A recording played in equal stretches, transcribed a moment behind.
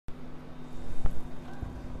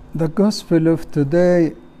The Gospel of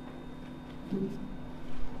today,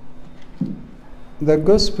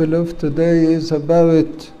 is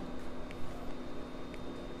about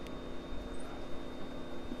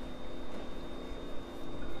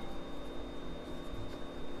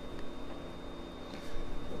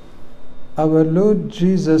our Lord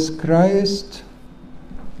Jesus Christ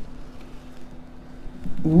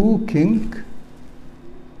walking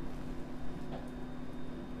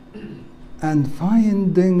and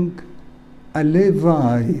finding a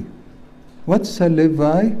Levi. What's a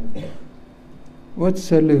Levi?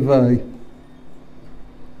 What's a Levi?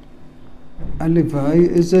 A Levi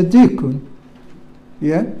is a deacon.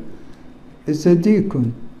 Yeah? Is a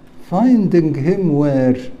deacon. Finding him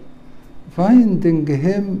where? Finding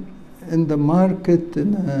him in the market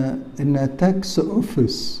in a tax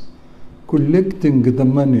office, collecting the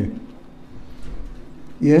money.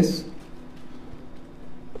 Yes?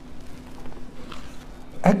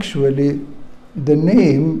 Actually, the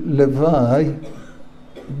name Levi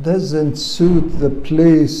doesn't suit the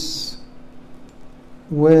place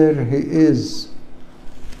where he is.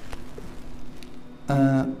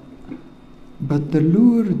 But the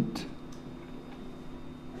Lord,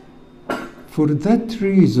 for that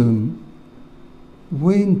reason,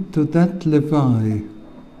 went to that Levi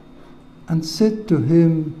and said to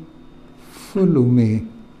him, "Follow me,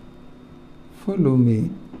 follow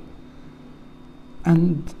me."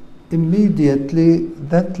 And immediately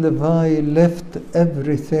that Levi left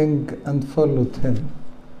everything and followed him.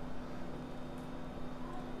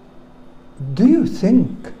 Do you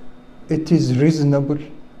think it is reasonable?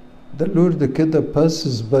 The Lord كده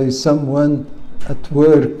passes by someone at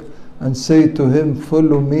work and say to him,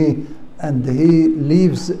 "Follow me," and he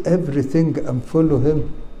leaves everything and follow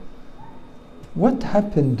him. What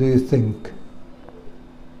happened, do you think?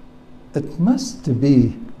 It must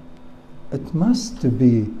be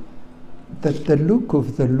that the look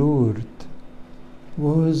of the Lord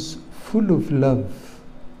was full of love,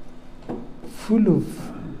 full of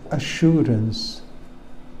assurance,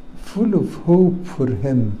 full of hope for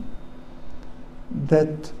him,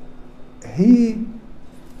 that he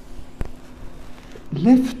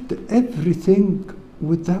left everything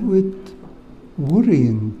without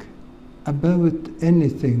worrying about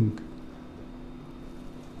anything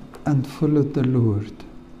and followed the Lord.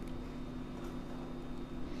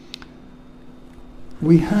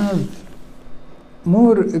 We have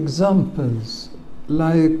more examples,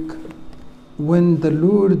 like when the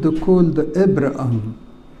Lord called Abraham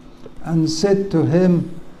and said to him,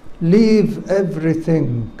 "Leave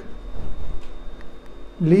everything,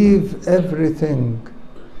 leave everything."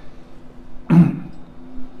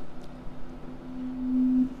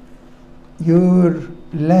 Your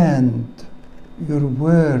land, your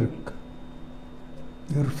work,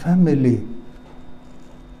 your family,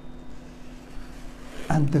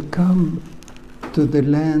 and come to the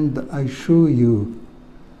land I show you.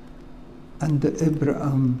 And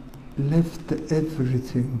Abraham left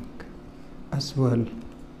everything as well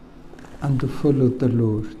and followed the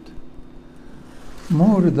Lord.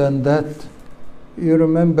 More than that, you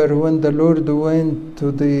remember when the Lord went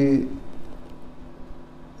to the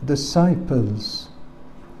disciples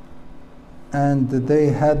and they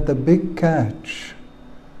had the big catch.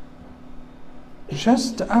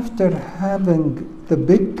 Just after having the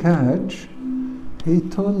big catch, he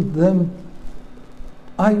told them,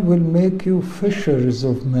 "I will make you fishers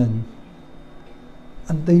of men."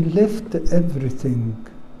 And they left everything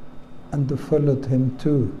and followed him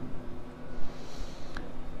too.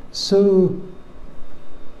 So,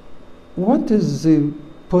 what is the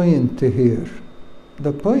point here?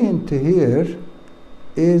 The point here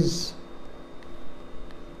is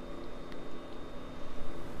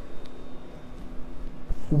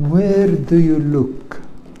where do you look?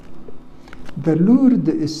 The Lord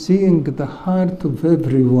is seeing the heart of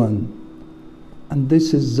everyone, and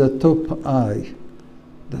this is the top eye.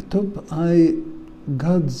 The top eye,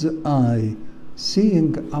 God's eye,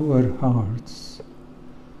 seeing our hearts.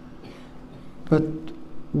 But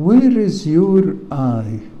where is your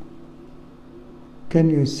eye? Can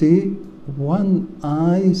you see? One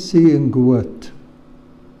eye seeing what?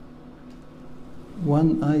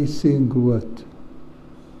 One eye seeing what?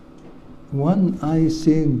 One eye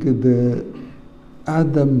seeing the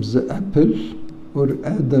Adam's apple or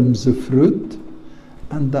Adam's fruit,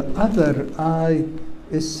 and the other eye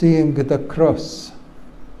is seeing the cross.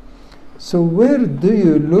 So where do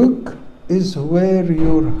you look is where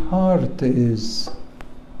your heart is.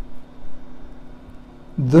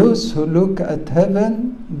 Those who look at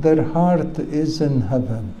heaven, their heart is in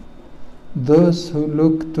heaven. Those who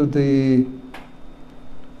look to the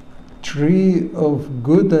tree of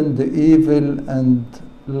good and evil and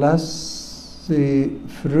lusty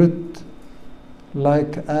fruit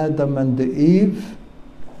like Adam and Eve,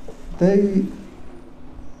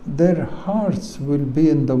 their hearts will be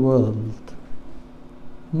in the world,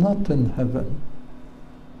 not in heaven.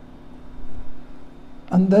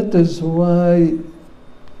 And that is why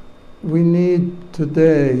we need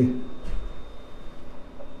today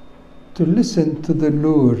to listen to the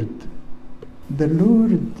Lord. The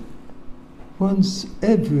Lord wants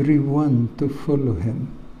everyone to follow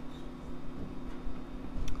him.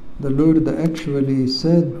 The Lord actually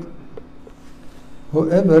said,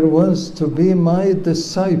 whoever wants to be my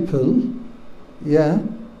disciple, he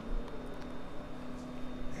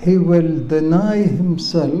will deny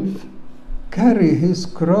himself, carry his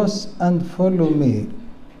cross and follow me.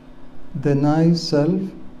 Deny self,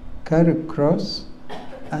 carry cross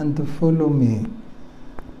and follow me.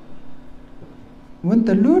 When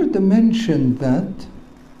the Lord mentioned that,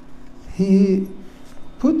 he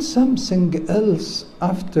put something else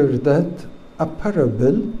after that, a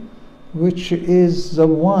parable, which is the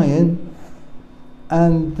wine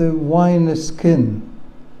and the wine skin.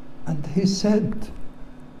 And he said,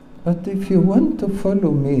 but if you want to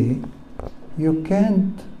follow me, you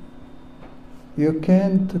can't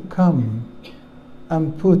come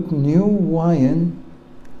and put new wine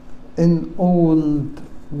in old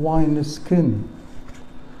wine skin,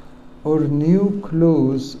 or new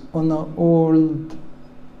clothes on an old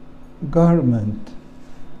garment.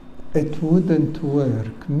 It wouldn't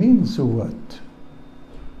work. Means what?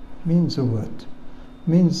 Means what?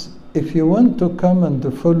 Means if you want to come and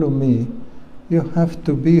follow me, you have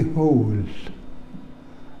to be whole.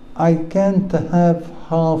 I can't have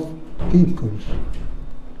half people.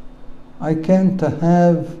 I can't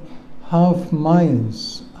have half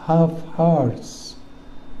minds, half hearts.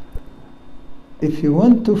 If you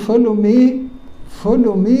want to follow me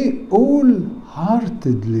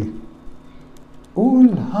wholeheartedly.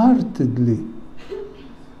 Wholeheartedly.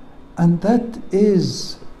 And that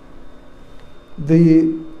is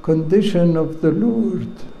the condition of the Lord.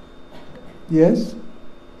 Yes?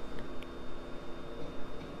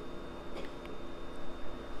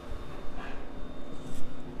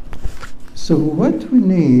 So what we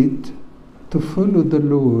need to follow the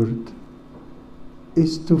Lord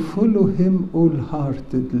is to follow him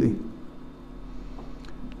wholeheartedly.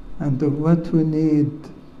 And what we need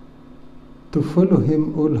to follow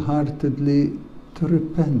him wholeheartedly, to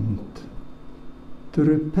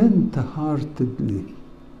repent heartedly.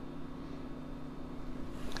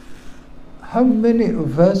 How many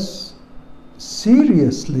of us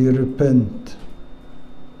seriously repent?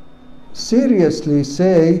 Seriously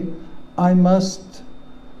say, I must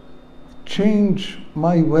change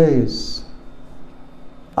my ways.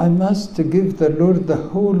 I must give the Lord the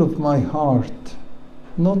whole of my heart,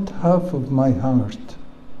 not half of my heart.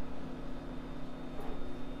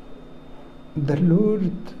 The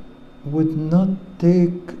Lord would not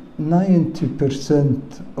take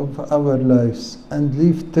 90% of our lives and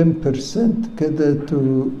leave 10%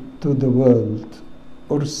 to the world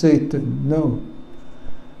or Satan. No.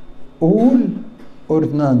 All or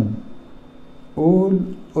none. All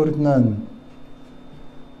or none.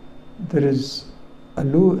 There is a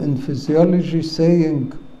law in physiology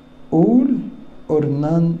saying all or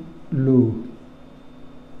none law.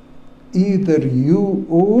 Either you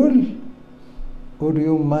all, or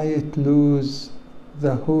you might lose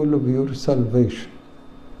the whole of your salvation.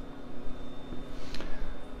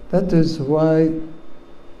 That is why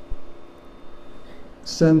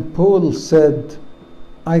St. Paul said,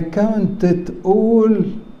 I count it all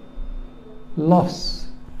loss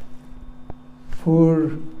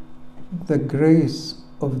for the grace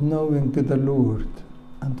of knowing the Lord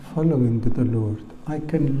and following the Lord. I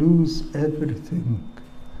can lose everything,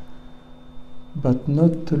 but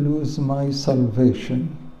not to lose my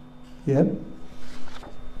salvation. Yeah?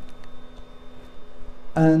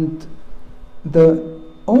 And the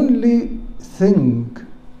only thing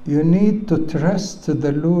you need to trust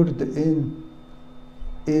the Lord in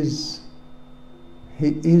is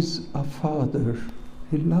He is a Father.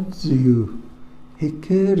 He loves you. He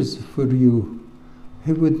cares for you.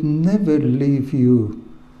 He would never leave you.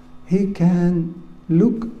 He can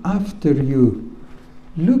look after you.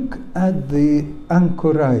 Look at the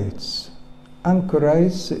anchorites.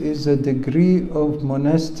 Anchorites is a degree of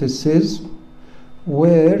monasticism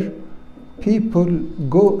where people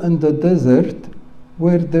go in the desert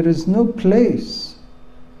where there is no place,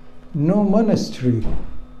 no monastery,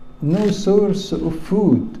 no source of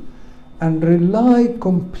food, and rely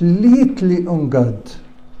completely on God.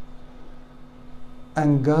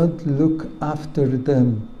 And God look after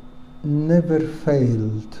them never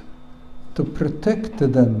failed to protect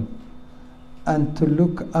them and to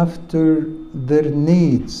look after their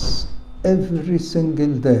needs every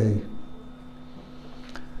single day.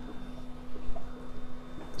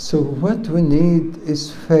 So what we need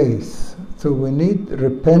is faith. So we need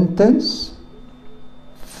repentance,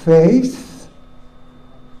 faith,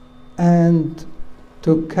 and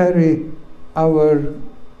to carry our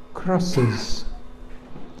crosses.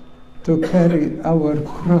 To carry our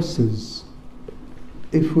crosses.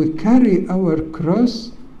 If we carry our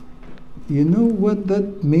cross, you know what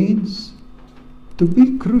that means? To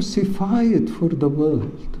be crucified for the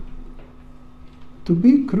world. To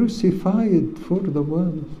be crucified for the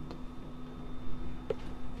world.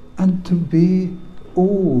 And to be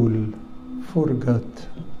all for God.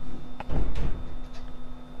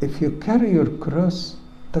 If you carry your cross,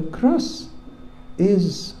 the cross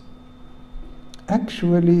is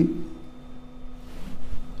actually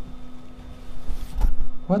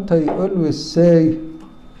what I always say.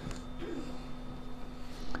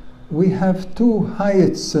 We have two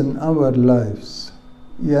heights in our lives.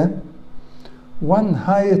 Yeah? One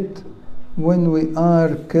height when we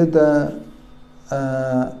are كده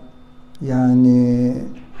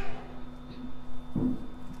يعني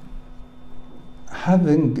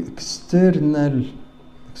having external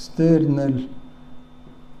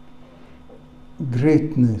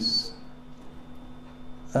greatness.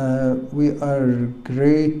 We are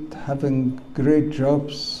great, having great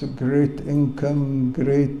jobs, great income,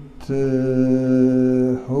 great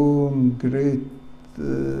home, great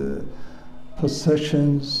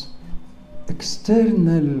possessions,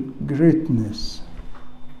 external greatness.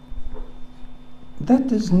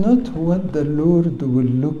 That is not what the Lord will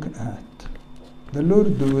look at. The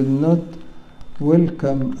Lord will not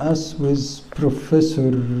welcome us with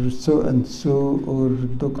Professor so-and-so or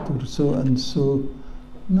Doctor so-and-so.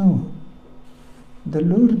 No. The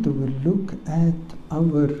Lord will look at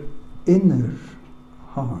our inner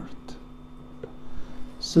heart.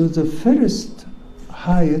 So the first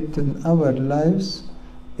height in our lives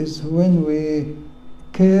is when we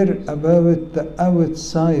care about the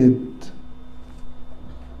outside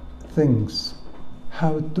things.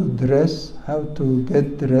 How to dress, how to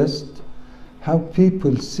get dressed, how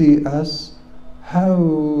people see us,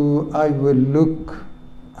 how I will look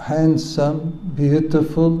handsome,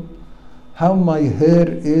 beautiful, how my hair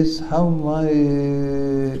is, how my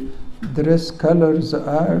dress colors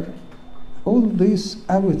are, all these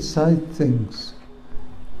outside things.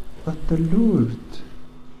 But the Lord,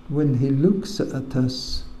 when He looks at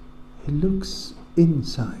us, He looks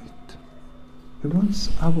inside. He wants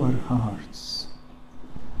our hearts.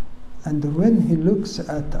 And when He looks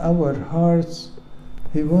at our hearts,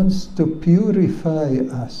 He wants to purify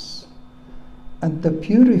us. And the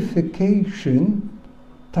purification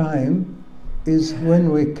time is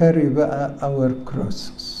when we carry our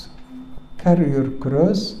crosses. Carry your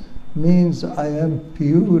cross means I am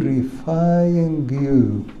purifying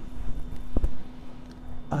you.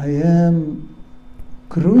 I am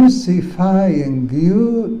crucifying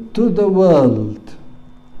you to the world.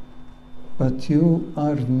 But you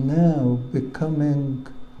are now becoming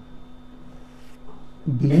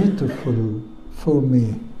beautiful for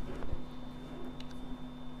me.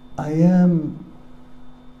 I am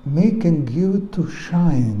making you to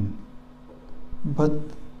shine, but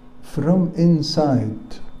from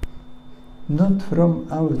inside, not from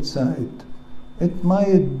outside. It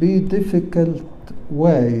might be difficult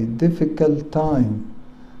way, difficult time,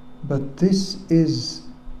 but this is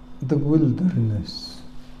the wilderness.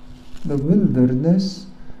 The wilderness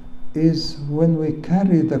is when we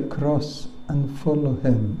carry the cross and follow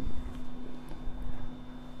Him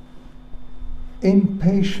in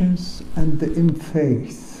patience and in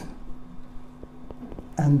faith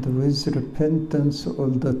and with repentance all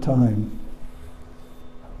the time.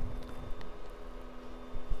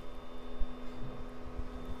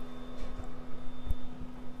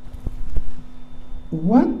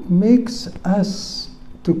 What makes us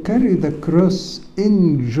to carry the cross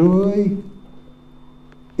in joy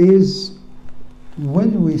is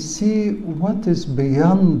when we see what is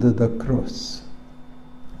beyond the cross.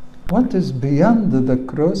 What is beyond the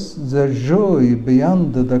cross, the joy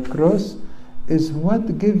beyond the cross, is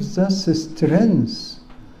what gives us strength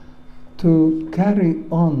to carry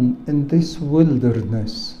on in this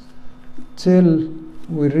wilderness till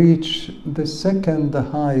we reach the second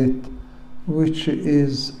height, which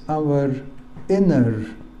is our inner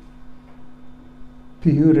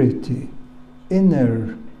purity,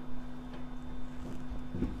 inner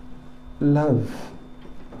love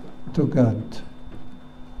to God.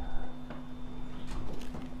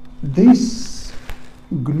 This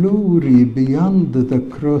glory beyond the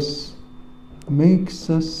cross makes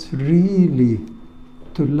us really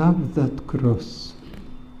to love that cross.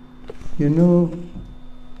 You know,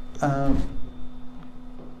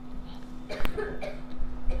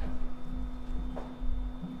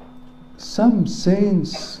 some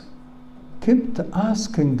saints kept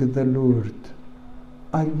asking the Lord,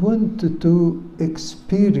 I want to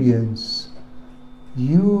experience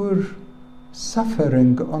your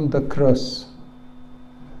suffering on the cross.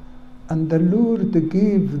 And the Lord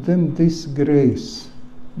gave them this grace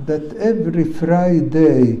that every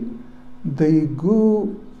Friday they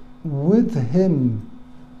go with Him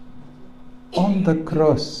on the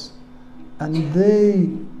cross and they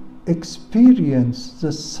experience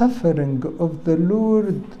the suffering of the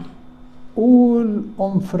Lord all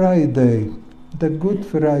on Friday, the Good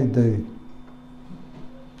Friday.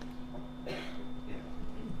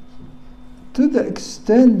 To the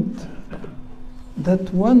extent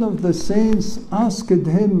that one of the saints asked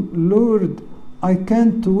him, Lord, I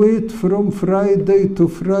can't wait from Friday to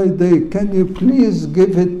Friday. Can you please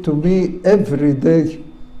give it to me every day?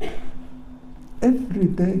 Every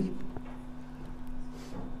day.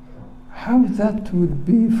 How that would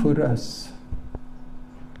be for us.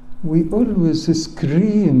 We always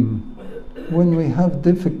scream when we have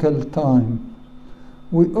difficult time.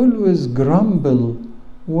 We always grumble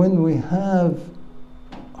when we have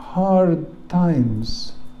hard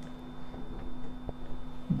times.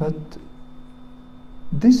 But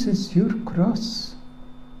this is your cross.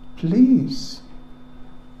 Please,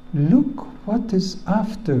 look what is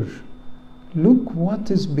after. Look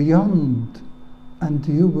what is beyond, and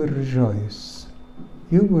you will rejoice.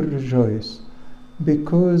 You will rejoice.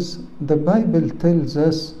 Because the Bible tells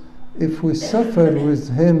us if we suffer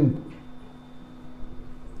with Him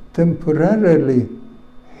temporarily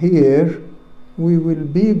here, we will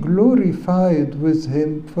be glorified with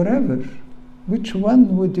Him forever. Which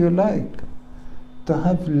one would you like? To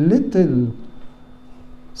have little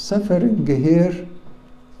suffering here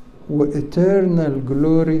with eternal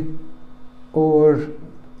glory, or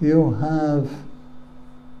you have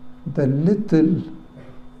the little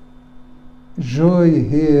joy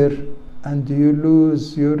here and you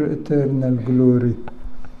lose your eternal glory?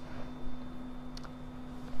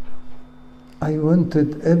 I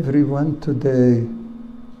wanted everyone today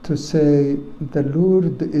to say, the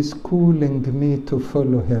Lord is calling me to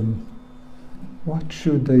follow Him. What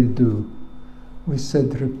should I do? We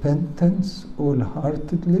said repentance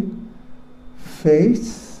wholeheartedly,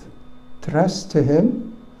 faith, trust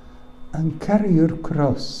Him, and carry your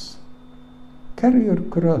cross. Carry your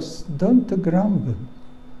cross. Don't grumble.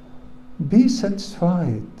 Be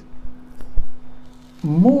satisfied.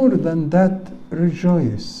 More than that,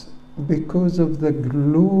 rejoice because of the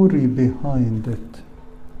glory behind it.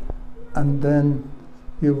 And then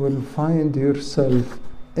you will find yourself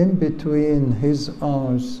in between His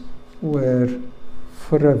arms where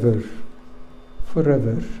forever,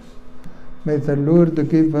 forever. May the Lord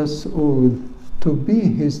give us all to be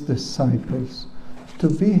His disciples, to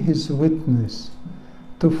be His witness,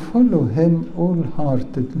 to follow Him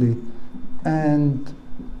wholeheartedly and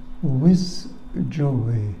with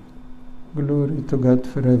joy. Glory to God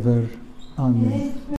forever. Amen.